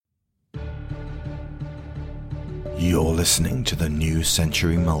You're listening to the New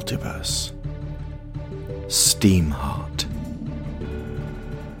Century Multiverse. SteamHeart.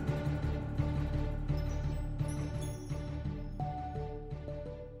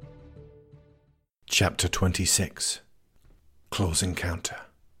 Chapter 26. Close Encounter.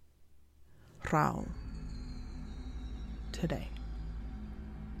 Raul. Today.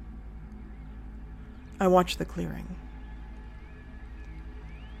 I watch the clearing.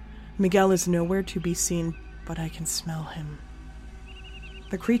 Miguel is nowhere to be seen, but I can smell him.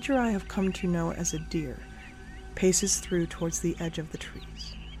 The creature I have come to know as a deer paces through towards the edge of the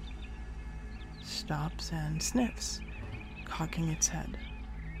trees. Stops and sniffs, cocking its head.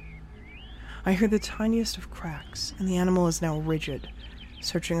 I hear the tiniest of cracks, and the animal is now rigid,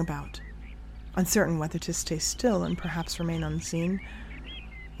 searching about, uncertain whether to stay still and perhaps remain unseen,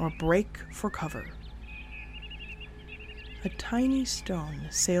 or break for cover. A tiny stone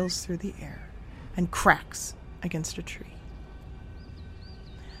sails through the air and cracks against a tree.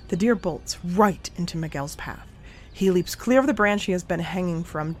 The deer bolts right into Miguel's path. He leaps clear of the branch he has been hanging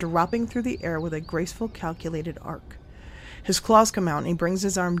from, dropping through the air with a graceful, calculated arc. His claws come out, and he brings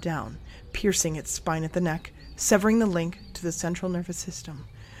his arm down, piercing its spine at the neck, severing the link to the central nervous system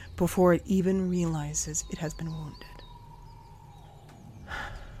before it even realizes it has been wounded.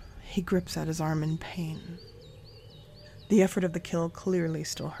 He grips at his arm in pain. The effort of the kill clearly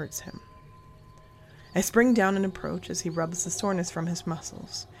still hurts him. I spring down and approach as he rubs the soreness from his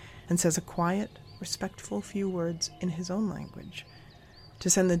muscles and says a quiet, respectful few words in his own language to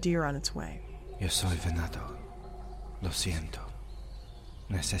send the deer on its way. Yo soy venado. Lo siento.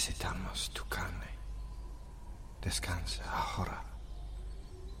 Necesitamos tu carne. Descansa ahora.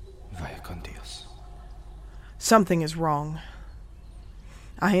 Vaya con Dios. Something is wrong.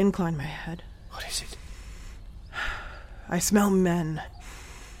 I incline my head. What is it? I smell men.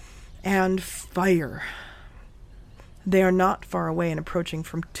 And fire. They are not far away and approaching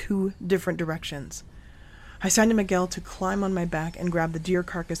from two different directions. I sign to Miguel to climb on my back and grab the deer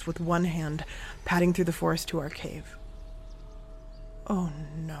carcass with one hand, padding through the forest to our cave. Oh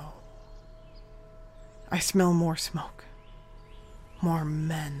no. I smell more smoke. More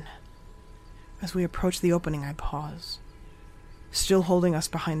men. As we approach the opening, I pause, still holding us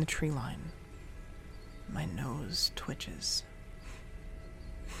behind the tree line. My nose twitches.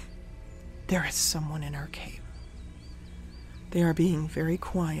 There is someone in our cave. They are being very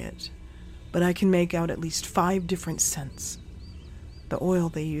quiet, but I can make out at least 5 different scents. The oil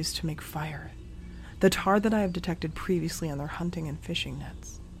they use to make fire, the tar that I have detected previously on their hunting and fishing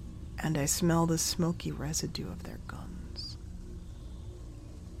nets, and I smell the smoky residue of their guns.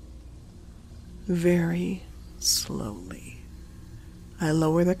 Very slowly, I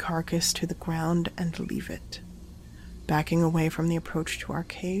lower the carcass to the ground and leave it, backing away from the approach to our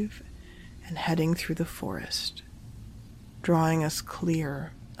cave and heading through the forest, drawing us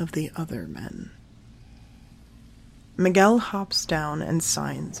clear of the other men. Miguel hops down and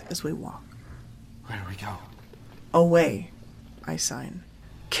signs as we walk. Where do we go? Away, I sign.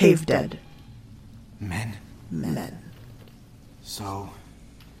 Cave dead. Men? Men. So,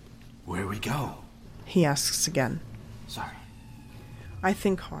 where we go? He asks again. Sorry. I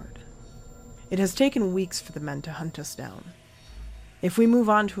think hard. It has taken weeks for the men to hunt us down. If we move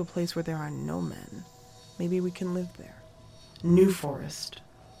on to a place where there are no men, maybe we can live there. New forest,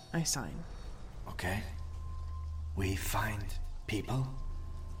 I sign. Okay. We find people?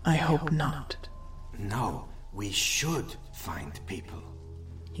 I hope not. No, we should find people.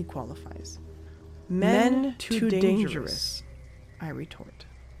 He qualifies. Men too dangerous, I retort.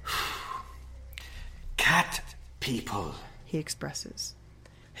 Cat people, he expresses.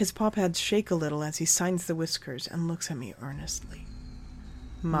 His paw pads shake a little as he signs the whiskers and looks at me earnestly.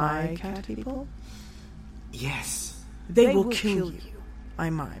 My cat people? Yes. They will kill you, I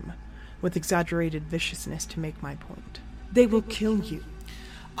mime, with exaggerated viciousness to make my point. They will kill you.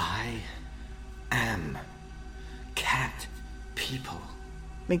 I am cat people,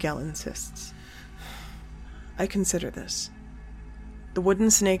 Miguel insists. I consider this. The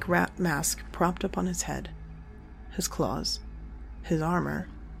wooden snake rat mask propped up on his head, his claws, his armor,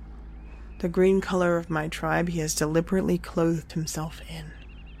 the green color of my tribe he has deliberately clothed himself in,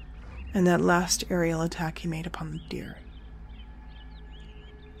 and that last aerial attack he made upon the deer.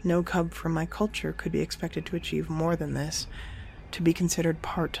 No cub from my culture could be expected to achieve more than this, to be considered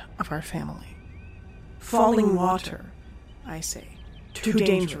part of our family. Falling water, I say. Too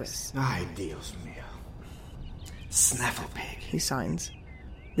dangerous. Ay, Dios mío. Snafflepig, he signs.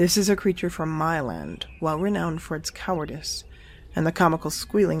 This is a creature from my land, well renowned for its cowardice, and the comical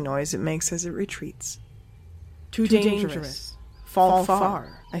squealing noise it makes as it retreats. Too dangerous. Fall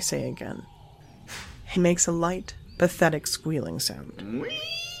far, I say again. He makes a light, pathetic squealing sound.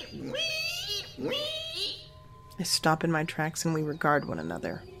 I stop in my tracks and we regard one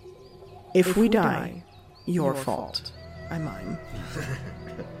another. If we die, your fault, I mime.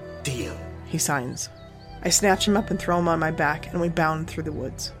 Deal. He signs. I snatch him up and throw him on my back, and we bound through the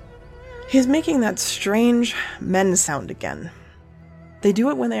woods. He is making that strange men sound again. They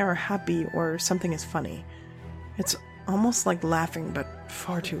do it when they are happy or something is funny. It's almost like laughing, but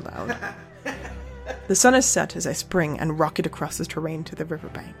far too loud. The sun is set as I spring and rocket across the terrain to the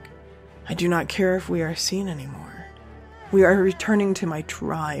riverbank. I do not care if we are seen anymore. We are returning to my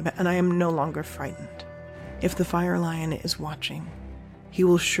tribe, and I am no longer frightened. If the Fire Lion is watching, he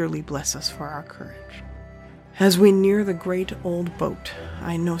will surely bless us for our courage. As we near the great old boat,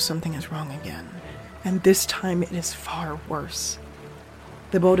 I know something is wrong again, and this time it is far worse.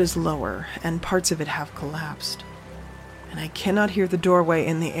 The boat is lower, and parts of it have collapsed, and I cannot hear the doorway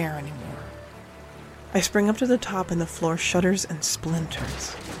in the air anymore. I spring up to the top, and the floor shudders and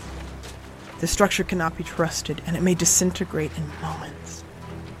splinters. The structure cannot be trusted, and it may disintegrate in moments.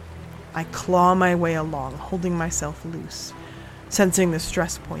 I claw my way along, holding myself loose, sensing the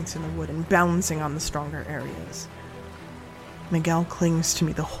stress points in the wood and bouncing on the stronger areas. Miguel clings to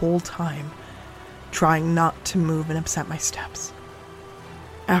me the whole time, trying not to move and upset my steps.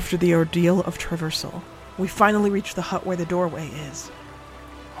 After the ordeal of traversal, we finally reach the hut where the doorway is.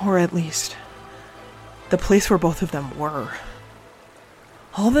 Or at least, the place where both of them were.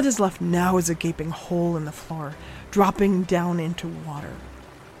 All that is left now is a gaping hole in the floor, dropping down into water.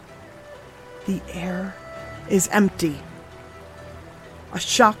 The air is empty. A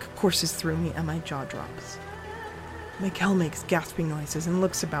shock courses through me and my jaw drops. Miguel makes gasping noises and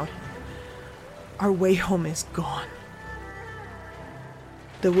looks about him. Our way home is gone.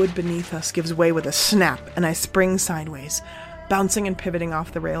 The wood beneath us gives way with a snap, and I spring sideways, bouncing and pivoting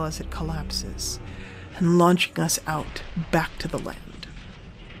off the rail as it collapses, and launching us out back to the land.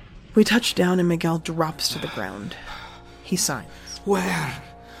 We touch down and Miguel drops to the ground. He signs. Where?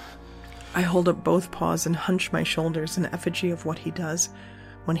 I hold up both paws and hunch my shoulders in effigy of what he does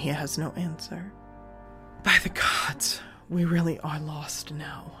when he has no answer. By the gods, we really are lost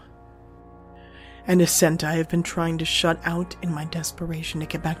now. An ascent I have been trying to shut out in my desperation to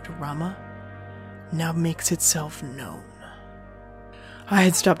get back to Rama now makes itself known. I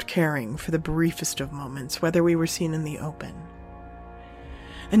had stopped caring for the briefest of moments whether we were seen in the open.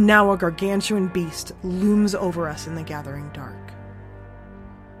 And now a gargantuan beast looms over us in the gathering dark.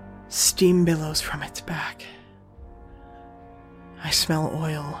 Steam billows from its back. I smell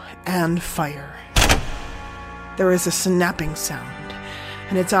oil and fire. There is a snapping sound,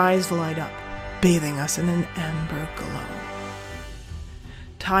 and its eyes light up, bathing us in an amber glow.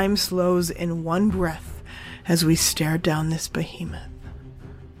 Time slows in one breath as we stare down this behemoth,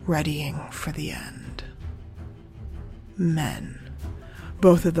 readying for the end. Men,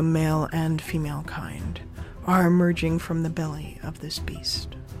 both of the male and female kind, are emerging from the belly of this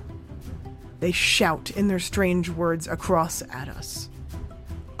beast. They shout in their strange words across at us.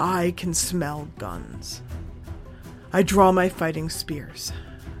 I can smell guns. I draw my fighting spears,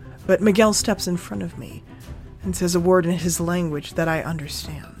 but Miguel steps in front of me and says a word in his language that I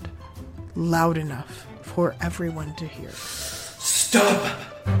understand, loud enough for everyone to hear. Stop!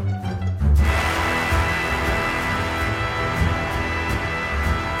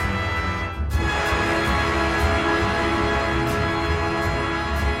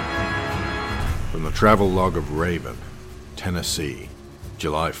 From the travel log of Raven, Tennessee,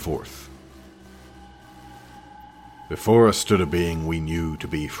 July 4th. Before us stood a being we knew to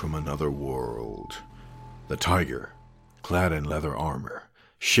be from another world. The tiger, clad in leather armor,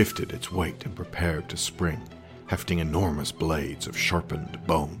 shifted its weight and prepared to spring, hefting enormous blades of sharpened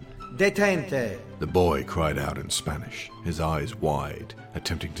bone. Detente! The boy cried out in Spanish, his eyes wide,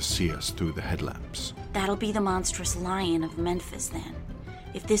 attempting to see us through the headlamps. That'll be the monstrous lion of Memphis, then.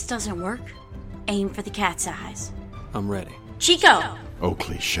 If this doesn't work, aim for the cat's eyes. I'm ready. Chico!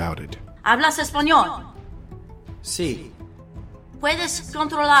 Oakley shouted. ¿Hablas español? Sí. ¿Puedes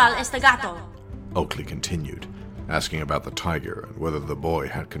controlar este gato? Oakley continued, asking about the tiger and whether the boy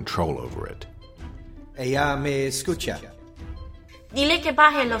had control over it. Ella me escucha. Dile que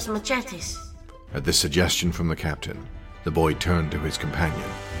baje los machetes. At this suggestion from the captain, the boy turned to his companion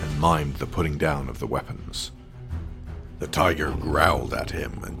and mimed the putting down of the weapons. The tiger growled at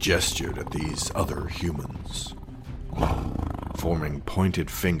him and gestured at these other humans, forming pointed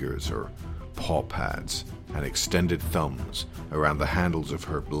fingers or paw pads and extended thumbs around the handles of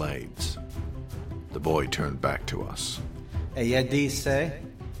her blades. The boy turned back to us. Ella dice,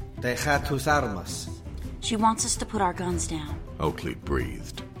 deja tus armas. She wants us to put our guns down. Oakley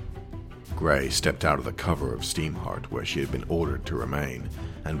breathed. Gray stepped out of the cover of SteamHeart where she had been ordered to remain,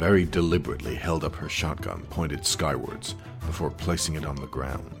 and very deliberately held up her shotgun pointed skywards before placing it on the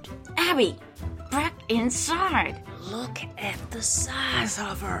ground. Abby, back inside. Look at the size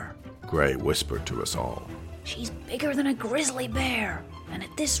of her. Gray whispered to us all. She's bigger than a grizzly bear. And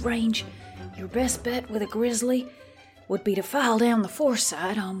at this range, your best bet with a grizzly would be to file down the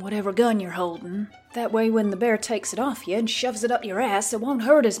foresight on whatever gun you're holding. That way when the bear takes it off you and shoves it up your ass, it won't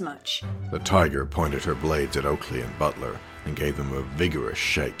hurt as much. The tiger pointed her blades at Oakley and Butler and gave them a vigorous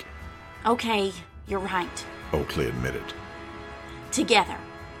shake. Okay, you're right. Oakley admitted. Together.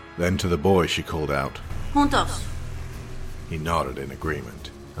 Then to the boy she called out. Juntos. He nodded in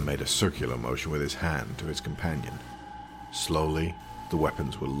agreement and made a circular motion with his hand to his companion. Slowly, the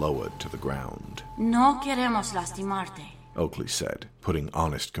weapons were lowered to the ground. No queremos lastimarte. Oakley said, putting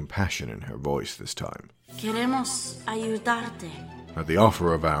honest compassion in her voice this time. Queremos ayudarte. At the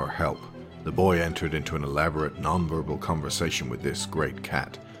offer of our help, the boy entered into an elaborate nonverbal conversation with this great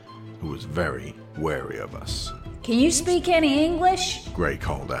cat, who was very wary of us. Can you speak any English? Gray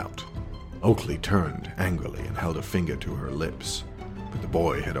called out. Oakley turned angrily and held a finger to her lips, but the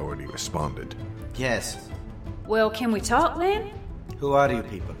boy had already responded. Yes. Well, can we talk then? Who are you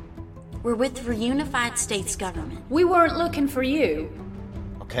people? We're with the reunified states government. We weren't looking for you.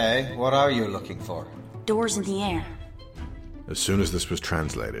 Okay, what are you looking for? Doors in the air. As soon as this was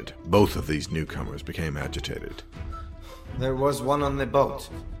translated, both of these newcomers became agitated. There was one on the boat.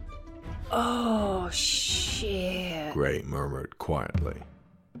 Oh, shit. Gray murmured quietly.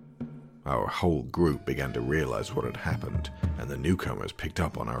 Our whole group began to realize what had happened, and the newcomers picked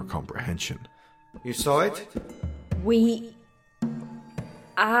up on our comprehension. You saw it?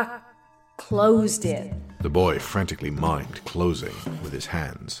 I closed it. The boy frantically mimed closing with his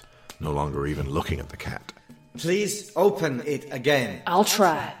hands, no longer even looking at the cat. Please open it again. I'll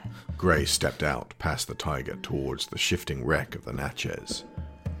try. Gray stepped out past the tiger towards the shifting wreck of the Natchez.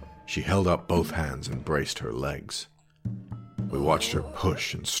 She held up both hands and braced her legs. We watched her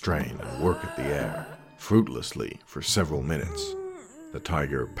push and strain and work at the air, fruitlessly for several minutes, the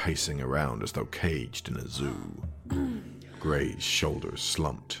tiger pacing around as though caged in a zoo. Gray's shoulders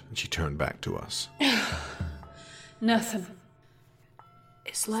slumped, and she turned back to us. Nothing.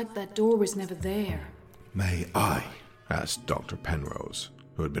 It's like that door was never there. May I? Asked Dr. Penrose,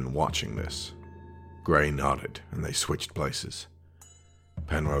 who had been watching this. Gray nodded, and they switched places.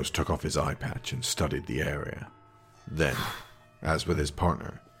 Penrose took off his eye patch and studied the area. Then, as with his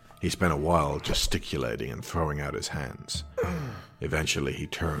partner, he spent a while gesticulating and throwing out his hands. Eventually, he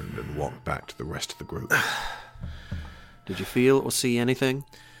turned and walked back to the rest of the group. Did you feel or see anything?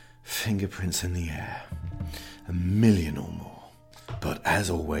 Fingerprints in the air. 1,000,000 or more. But as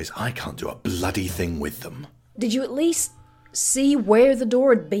always, I can't do a bloody thing with them. Did you at least see where the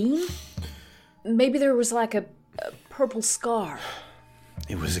door had been? Maybe there was like a purple scar.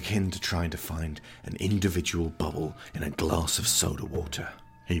 It was akin to trying to find an individual bubble in a glass of soda water.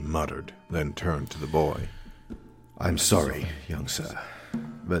 He muttered, then turned to the boy. I'm sorry, young sir,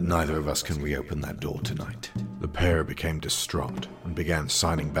 but neither of us can reopen that door tonight. The pair became distraught and began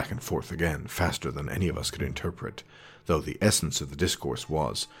signing back and forth again, faster than any of us could interpret, though the essence of the discourse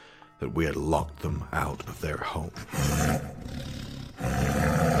was that we had locked them out of their home.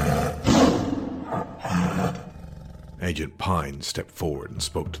 Agent Pine stepped forward and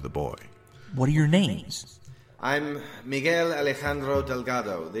spoke to the boy. What are your names? I'm Miguel Alejandro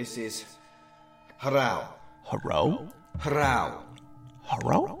Delgado. This is Harao. Haro? Harao.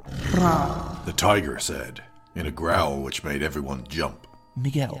 Haro? The tiger said, in a growl which made everyone jump.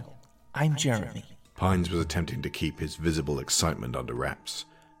 Miguel, I'm Jeremy. Pines was attempting to keep his visible excitement under wraps.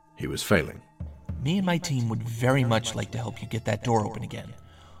 He was failing. Me and my team would very much like to help you get that door open again.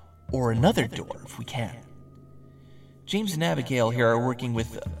 Or another door, if we can. James and Abigail here are working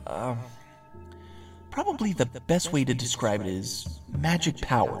with, probably the best way to describe it is magic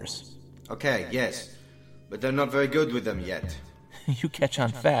powers. Okay, yes. But they're not very good with them yet. You catch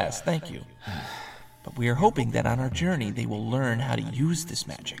on fast, thank you. But we are hoping that on our journey they will learn how to use this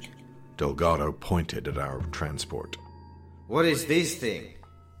magic. Delgado pointed at our transport. What is this thing?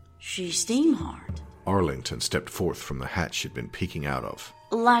 She's SteamHeart. Arlington stepped forth from the hatch she'd been peeking out of.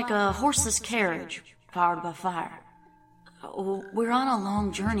 Like a horseless carriage, powered by fire. We're on a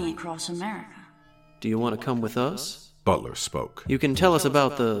long journey across America. Do you want to come with us? Butler spoke. You can tell us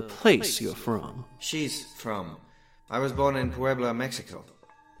about the place you're from. She's from. I was born in Puebla, Mexico.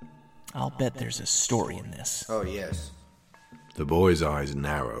 I'll bet there's a story in this. Oh, yes. The boy's eyes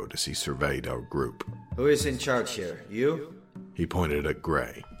narrowed as he surveyed our group. Who is in charge here? You? He pointed at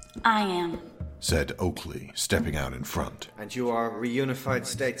Gray. I am. Said Oakley, stepping out in front. And you are Reunified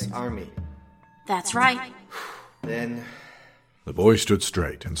States Army. That's right. Then The boy stood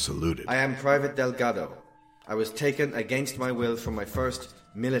straight and saluted. I am Private Delgado. I was taken against my will from my first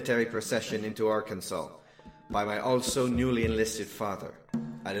military procession into Arkansas by my also newly enlisted father.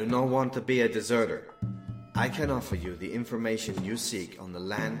 I do not want to be a deserter. I can offer you the information you seek on the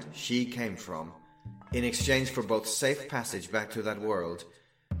land she came from, in exchange for both safe passage back to that world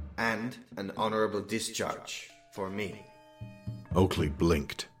and an honorable discharge for me. Oakley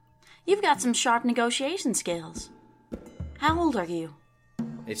blinked. You've got some sharp negotiation skills. How old are you?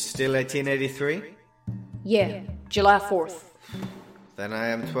 It's still 1883? Yeah, July 4th. Then I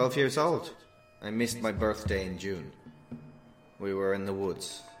am 12 years old. I missed my birthday in June. We were in the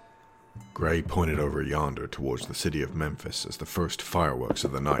woods. Gray pointed over yonder towards the city of Memphis as the first fireworks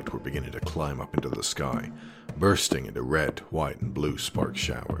of the night were beginning to climb up into the sky, bursting into red, white, and blue spark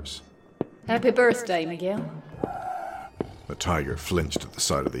showers. Happy birthday, Miguel. The tiger flinched at the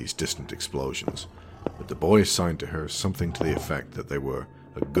sight of these distant explosions, but the boy signed to her something to the effect that they were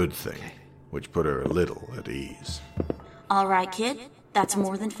a good thing, which put her a little at ease. All right, kid. That's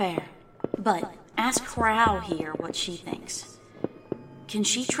more than fair. But ask Crow here what she thinks. Can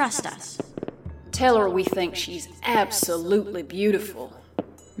she trust us? Tell her we think she's absolutely beautiful.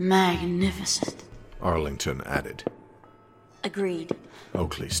 Magnificent. Arlington added. Agreed.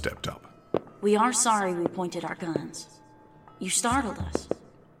 Oakley stepped up. We are sorry we pointed our guns. You startled us.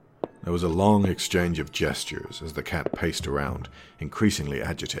 There was a long exchange of gestures as the cat paced around, increasingly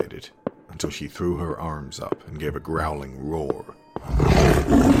agitated, until she threw her arms up and gave a growling roar.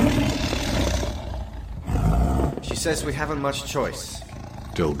 She says we haven't much choice.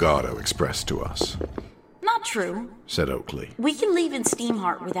 Delgado expressed to us. Not true. Said Oakley. We can leave in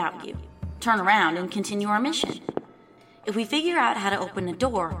SteamHeart without you. Turn around and continue our mission. If we figure out how to open a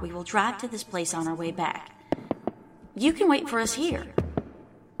door, we will drive to this place on our way back. You can wait for us here.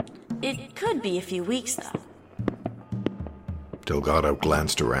 It could be a few weeks, though. Delgado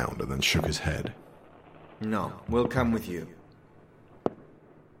glanced around and then shook his head. No, we'll come with you.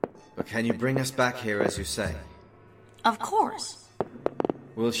 But can you bring us back here as you say? Of course.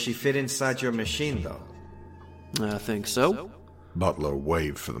 Will she fit inside your machine, though? I think so. Butler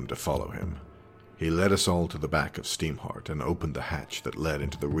waved for them to follow him. He led us all to the back of SteamHeart and opened the hatch that led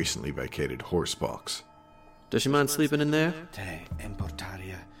into the recently vacated horse box. Does she mind sleeping in there? Te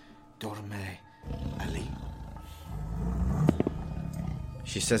importaria dorme ali?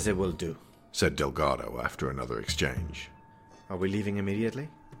 She says it will do. Said Delgado after another exchange. Are we leaving immediately?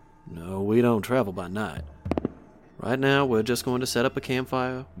 No, we don't travel by night. Right now, we're just going to set up a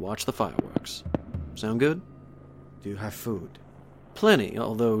campfire, watch the fireworks. Sound good? Do you have food? Plenty,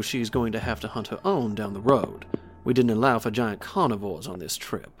 although she's going to have to hunt her own down the road. We didn't allow for giant carnivores on this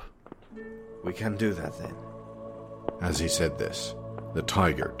trip. We can do that then. As he said this, the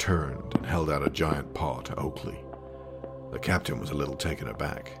tiger turned and held out a giant paw to Oakley. The captain was a little taken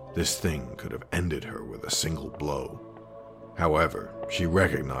aback. This thing could have ended her with a single blow. However, she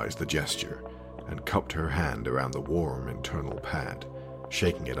recognized the gesture and cupped her hand around the warm internal pad,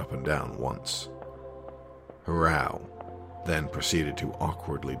 shaking it up and down once. Hurrah! Then proceeded to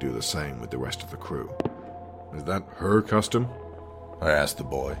awkwardly do the same with the rest of the crew. Is that her custom? I asked the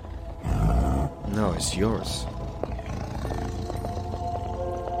boy. No, it's yours.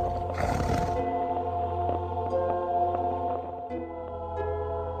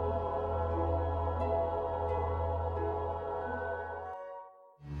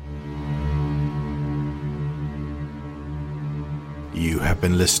 You have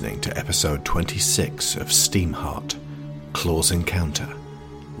been listening to episode 26 of SteamHeart, Claw's Encounter,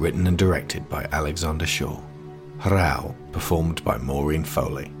 written and directed by Alexander Shaw. Hurrah, performed by Maureen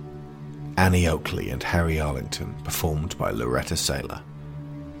Foley. Annie Oakley and Harry Arlington, performed by Loretta Saylor.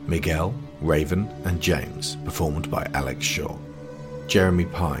 Miguel, Raven, and James, performed by Alex Shaw. Jeremy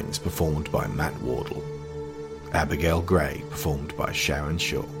Pines, performed by Matt Wardle. Abigail Gray, performed by Sharon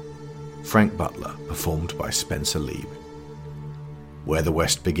Shaw. Frank Butler, performed by Spencer Lieb. Where the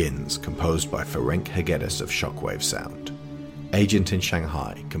West Begins, composed by Ferenc Hegedus of Shockwave Sound. Agent in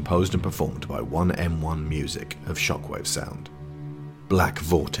Shanghai, composed and performed by 1M1 Music of Shockwave Sound. Black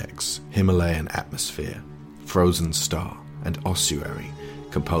Vortex, Himalayan Atmosphere, Frozen Star, and Ossuary,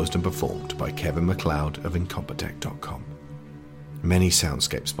 composed and performed by Kevin MacLeod of Incompetech.com. Many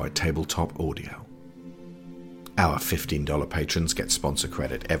soundscapes by Tabletop Audio. Our $15 patrons get sponsor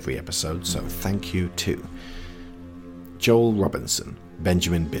credit every episode, so thank you to Joel Robinson,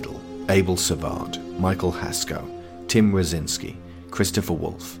 Benjamin Biddle, Abel Savard, Michael Haskell, Tim Rosinski, Christopher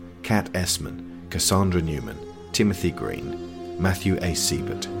Wolfe, Kat Essman, Cassandra Newman, Timothy Green, Matthew A.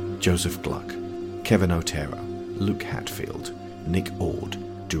 Siebert, Joseph Gluck, Kevin Otero, Luke Hatfield, Nick Ord,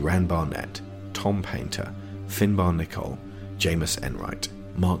 Duran Barnett, Tom Painter, Finbar Nicole, Jameis Enright,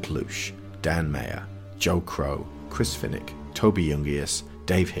 Mark Lush, Dan Mayer, Joe Crow, Chris Finnick, Toby Jungius,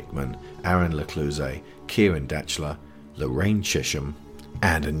 Dave Hickman, Aaron Lecluse, Kieran Datchler, Lorraine Chisholm,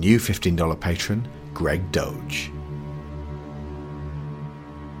 and a new $15 patron, Greg Doge.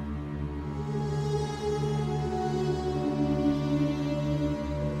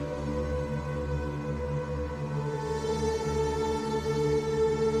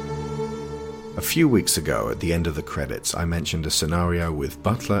 A few weeks ago, at the end of the credits, I mentioned a scenario with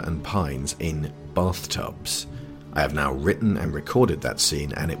Butler and Pines in bathtubs. I have now written and recorded that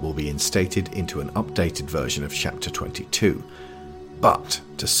scene, and it will be instated into an updated version of Chapter 22. But,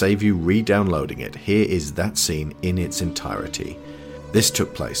 to save you re-downloading it, here is that scene in its entirety. This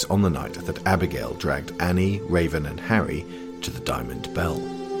took place on the night that Abigail dragged Annie, Raven, and Harry to the Diamond Bell.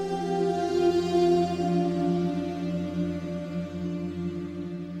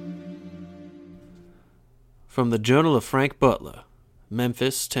 From the Journal of Frank Butler,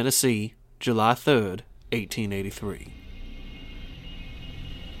 Memphis, Tennessee, July 3rd, 1883.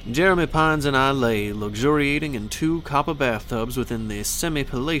 Jeremy Pines and I lay luxuriating in 2 copper bathtubs within the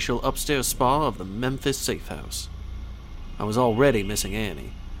semi-palatial upstairs spa of the Memphis Safe House. I was already missing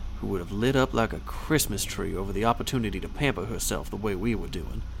Annie, who would have lit up like a Christmas tree over the opportunity to pamper herself the way we were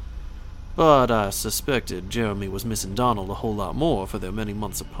doing. But I suspected Jeremy was missing Donald a whole lot more for their many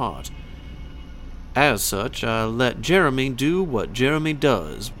months apart. As such, I let Jeremy do what Jeremy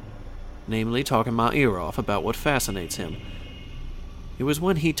does, namely talking my ear off about what fascinates him. It was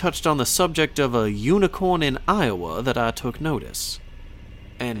when he touched on the subject of a unicorn in Iowa that I took notice.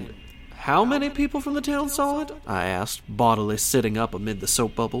 "And how many people from the town saw it?" I asked, bodily sitting up amid the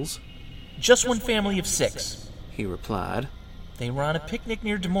soap bubbles. "Just one family of 6, he replied. They were on a picnic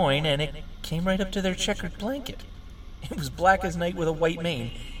near Des Moines, and it came right up to their checkered blanket. It was black as night with a white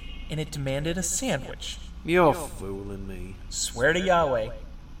mane, and it demanded a sandwich." "You're fooling me." "Swear to Yahweh.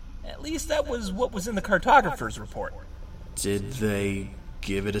 At least that was what was in the cartographer's report." "Did they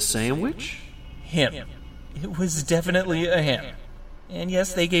give it a sandwich?" "Him. It was definitely a him. And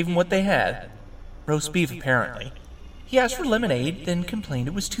yes, they gave him what they had. Roast beef, apparently. He asked for lemonade, then complained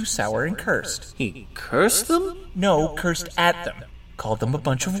it was too sour and cursed." "He cursed them?" "No, cursed at them. Called them a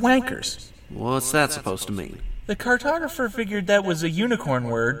bunch of wankers." "What's that supposed to mean?" "The cartographer figured that was a unicorn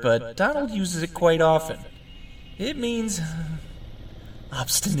word, but Donald uses it quite often. It means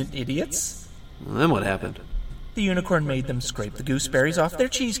obstinate idiots." "Then what happened?" "The unicorn made them scrape the gooseberries off their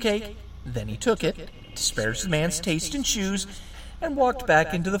cheesecake. Then he took it, disparaged the man's taste in shoes, and walked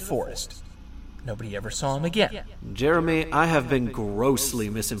back into the forest. Nobody ever saw him again." "Jeremy, I have been grossly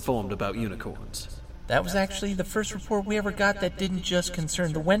misinformed about unicorns." "That was actually the first report we ever got that didn't just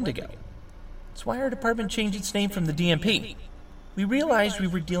concern the Wendigo. That's why our department changed its name from the DMP. We realized we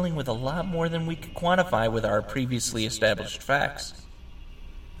were dealing with a lot more than we could quantify with our previously established facts."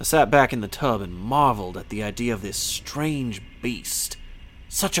 I sat back in the tub and marveled at the idea of this strange beast.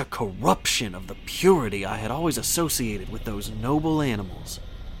 Such a corruption of the purity I had always associated with those noble animals.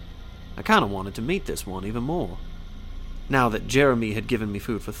 I kind of wanted to meet this one even more. Now that Jeremy had given me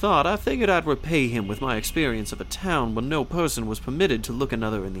food for thought, I figured I'd repay him with my experience of a town where no person was permitted to look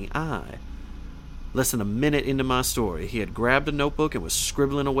another in the eye. Less than a minute into my story, he had grabbed a notebook and was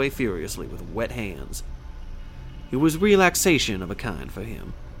scribbling away furiously with wet hands. It was relaxation of a kind for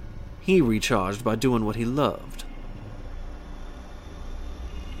him. He recharged by doing what he loved,